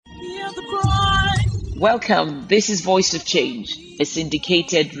Welcome. This is Voice of Change, a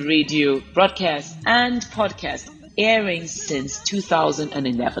syndicated radio broadcast and podcast airing since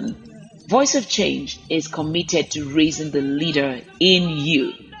 2011. Voice of Change is committed to raising the leader in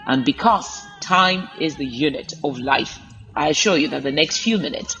you. And because time is the unit of life, I assure you that the next few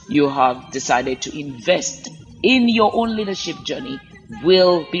minutes you have decided to invest in your own leadership journey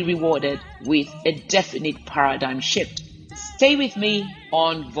will be rewarded with a definite paradigm shift. Stay with me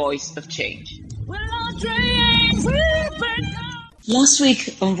on Voice of Change. Last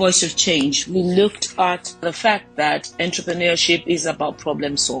week on Voice of Change, we looked at the fact that entrepreneurship is about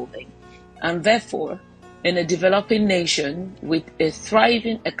problem solving. And therefore, in a developing nation with a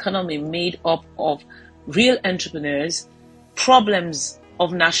thriving economy made up of real entrepreneurs, problems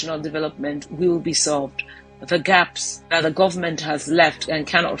of national development will be solved. The gaps that the government has left and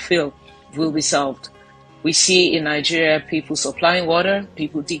cannot fill will be solved. We see in Nigeria people supplying water,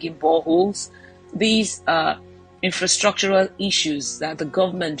 people digging boreholes. These are infrastructural issues that the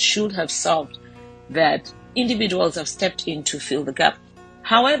government should have solved, that individuals have stepped in to fill the gap.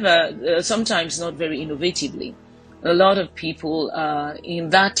 However, sometimes not very innovatively. A lot of people are in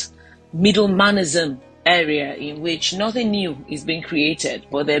that middlemanism area in which nothing new is being created,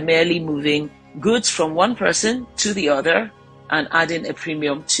 but they're merely moving goods from one person to the other and adding a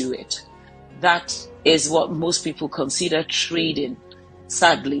premium to it. That is what most people consider trading,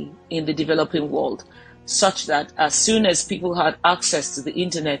 sadly, in the developing world, such that as soon as people had access to the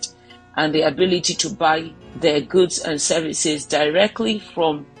internet and the ability to buy their goods and services directly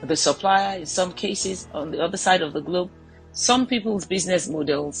from the supplier, in some cases on the other side of the globe, some people's business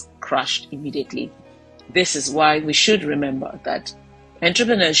models crashed immediately. This is why we should remember that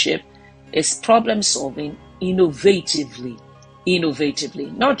entrepreneurship is problem solving innovatively,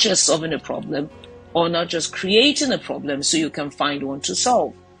 not just solving a problem or not just creating a problem so you can find one to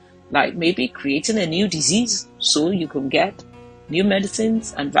solve, like maybe creating a new disease so you can get new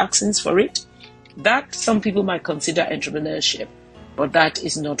medicines and vaccines for it. That some people might consider entrepreneurship, but that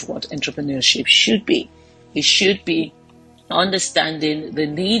is not what entrepreneurship should be. It should be understanding the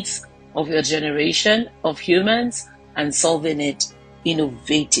needs of your generation of humans and solving it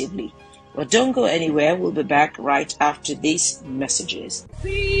innovatively. But don't go anywhere. We'll be back right after these messages.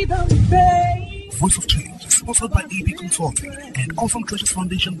 Voice of Change is sponsored by EB Consulting and Awesome Treasures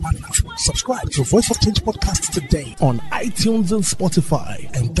Foundation partners. Subscribe to Voice of Change podcast today on iTunes and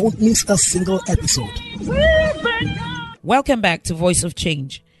Spotify and don't miss a single episode. Welcome back to Voice of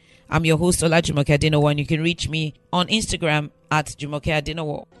Change. I'm your host, Olajumoke Adenowo, and you can reach me on Instagram at Jumoke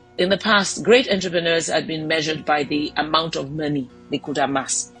Adenowo. In the past, great entrepreneurs had been measured by the amount of money they could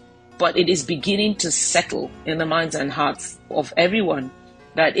amass. But it is beginning to settle in the minds and hearts of everyone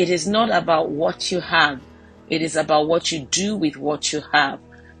that it is not about what you have. It is about what you do with what you have.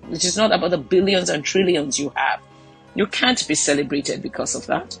 It is not about the billions and trillions you have. You can't be celebrated because of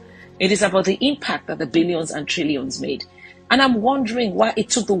that. It is about the impact that the billions and trillions made. And I'm wondering why it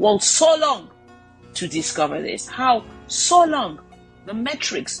took the world so long to discover this. How so long? The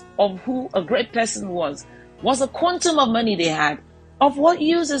metrics of who a great person was the quantum of money they had. Of what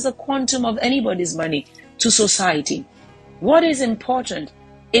use is the quantum of anybody's money to society? What is important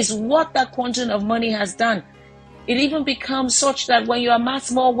is what that quantum of money has done. It even becomes such that when you amass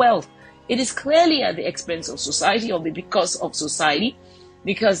more wealth, it is clearly at the expense of society or because of society.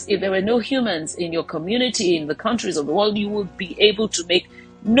 Because if there were no humans in your community, in the countries of the world, you would be able to make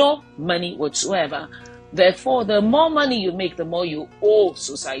no money whatsoever. Therefore, the more money you make, the more you owe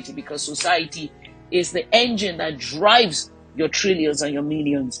society, because society is the engine that drives your trillions and your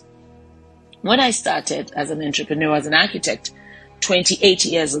millions. When I started as an entrepreneur, as an architect, 28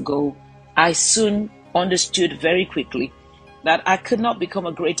 years ago, I soon understood very quickly that I could not become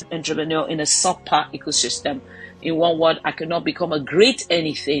a great entrepreneur in a subpar ecosystem. In one word, I could not become a great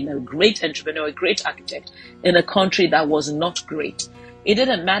anything, a great entrepreneur, a great architect in a country that was not great. It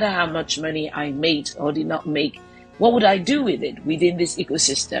didn't matter how much money I made or did not make. What would I do with it within this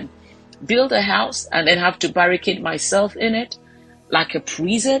ecosystem? Build a house and then have to barricade myself in it like a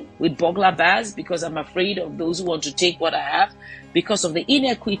prison with burglar bars because I'm afraid of those who want to take what I have because of the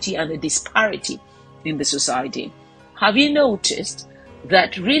inequity and the disparity in the society. Have you noticed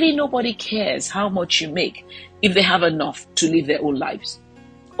that really nobody cares how much you make if they have enough to live their own lives?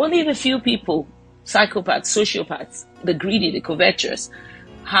 Only a few people, psychopaths, sociopaths, the greedy, the covetous,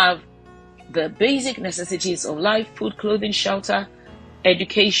 have the basic necessities of life: food, clothing, shelter,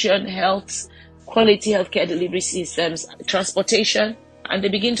 education, health, quality healthcare delivery systems, transportation, and they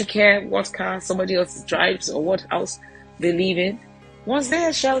begin to care what car somebody else drives or what house they live in. Once they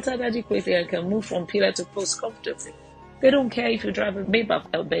are sheltered adequately and can move from pillar to post comfortably, They don't care if you drive a Maybach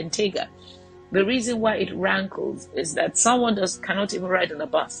or Bentayga. The reason why it rankles is that someone cannot even ride on a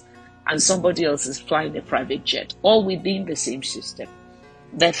bus and somebody else is flying a private jet, all within the same system.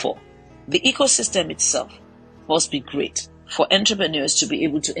 Therefore, the ecosystem itself must be great for entrepreneurs to be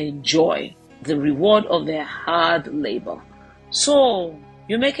able to enjoy the reward of their hard labor. So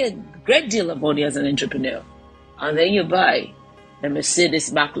you make a great deal of money as an entrepreneur, and then you buy a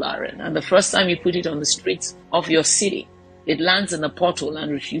Mercedes McLaren, and the first time you put it on the streets of your city, it lands in a pothole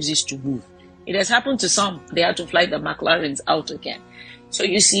and refuses to move. It has happened to some. They had to fly the McLarens out again. So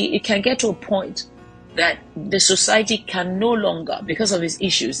you see, it can get to a point that the society can no longer, because of its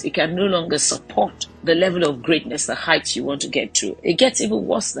issues, it can no longer support the level of greatness, the heights you want to get to. It gets even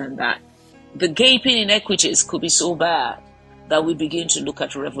worse than that. The gaping inequities could be so bad that we begin to look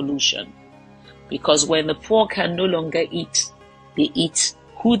at revolution. Because when the poor can no longer eat, they eat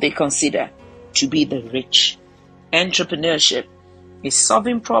who they consider to be the rich. Entrepreneurship is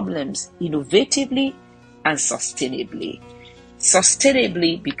solving problems innovatively and sustainably.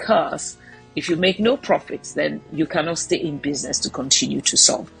 Sustainably because if you make no profits, then you cannot stay in business to continue to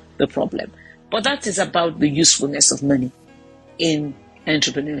solve the problem. But that is about the usefulness of money in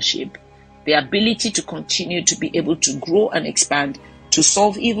entrepreneurship. The ability to continue to be able to grow and expand, to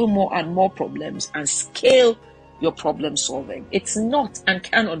solve even more and more problems and scale your problem solving. It's not and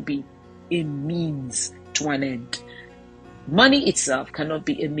cannot be a means to an end. Money itself cannot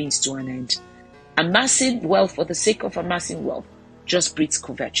be a means to an end. Amassing wealth for the sake of amassing wealth just breeds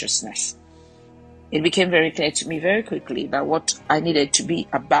covetousness. It became very clear to me very quickly that what I needed to be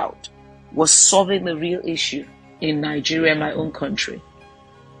about was solving the real issue in Nigeria, my own country,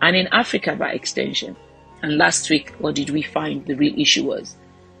 and in Africa by extension. And last week, what did we find the real issue was?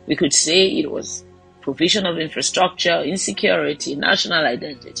 We could say it was provision of infrastructure, insecurity, national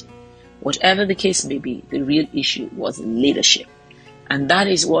identity. Whatever the case may be, the real issue was leadership. And that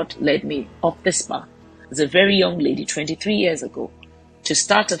is what led me up this path as a very young lady 23 years ago to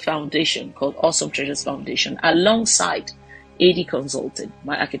start a foundation called Awesome Treasures Foundation alongside AD Consulting,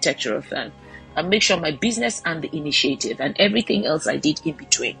 my architectural firm, and make sure my business and the initiative and everything else I did in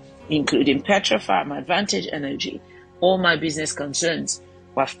between, including Petrofarm, Advantage Energy, all my business concerns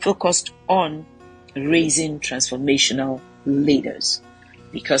were focused on raising transformational leaders.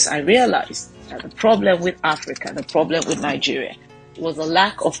 Because I realized that the problem with Africa, the problem with Nigeria, was a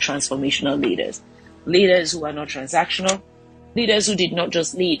lack of transformational leaders. Leaders who are not transactional, leaders who did not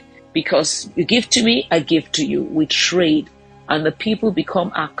just lead because you give to me, I give to you. We trade and the people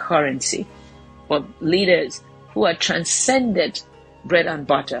become our currency. But leaders who are transcended bread and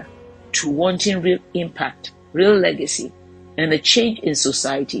butter to wanting real impact, real legacy, and a change in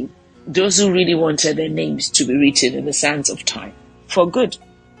society. Those who really wanted their names to be written in the sands of time, for good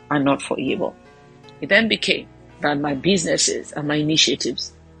and not for evil. It then became that my businesses and my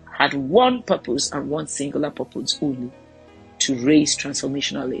initiatives had one purpose and one singular purpose only: to raise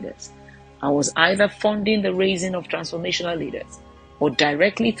transformational leaders. I was either funding the raising of transformational leaders or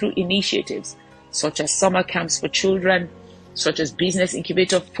directly through initiatives such as summer camps for children, such as business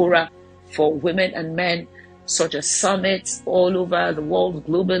incubator fora for women and men, such as summits all over the world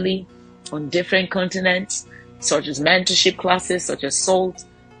globally on different continents, such as mentorship classes, such as SALT.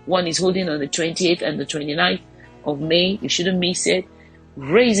 One is holding on the 28th and the 29th of May. You shouldn't miss it.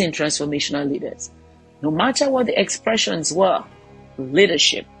 Raising transformational leaders. No matter what the expressions were,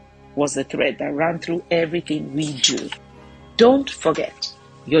 leadership was the thread that ran through everything we do. Don't forget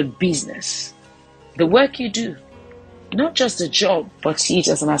your business. The work you do, not just a job, but see it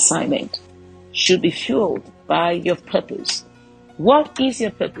as an assignment, should be fueled by your purpose. What is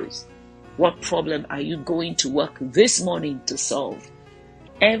your purpose? What problem are you going to work this morning to solve?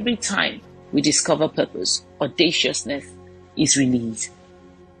 Every time we discover purpose, audaciousness is released.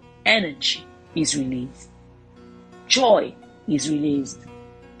 Energy is released. Joy is released.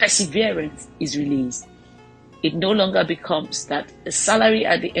 Perseverance is released. It no longer becomes that the salary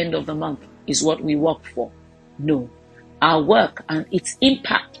at the end of the month is what we work for. No, our work and its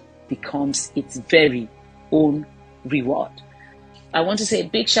impact becomes its very own reward. I want to say a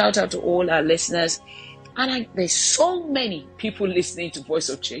big shout out to all our listeners. And there's so many people listening to Voice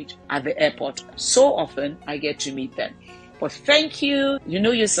of Change at the airport. So often I get to meet them. But thank you. You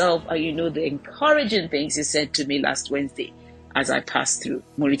know yourself, and you know the encouraging things you said to me last Wednesday as I passed through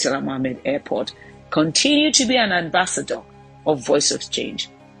Muritala Mohammed Airport. Continue to be an ambassador of Voice of Change.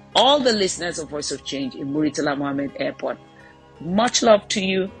 All the listeners of Voice of Change in Muritala Mohammed Airport, much love to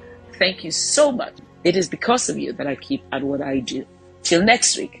you. Thank you so much. It is because of you that I keep at what I do. Till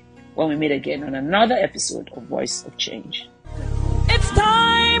next week, when we meet again on another episode of Voice of Change. It's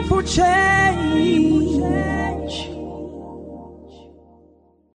time for change.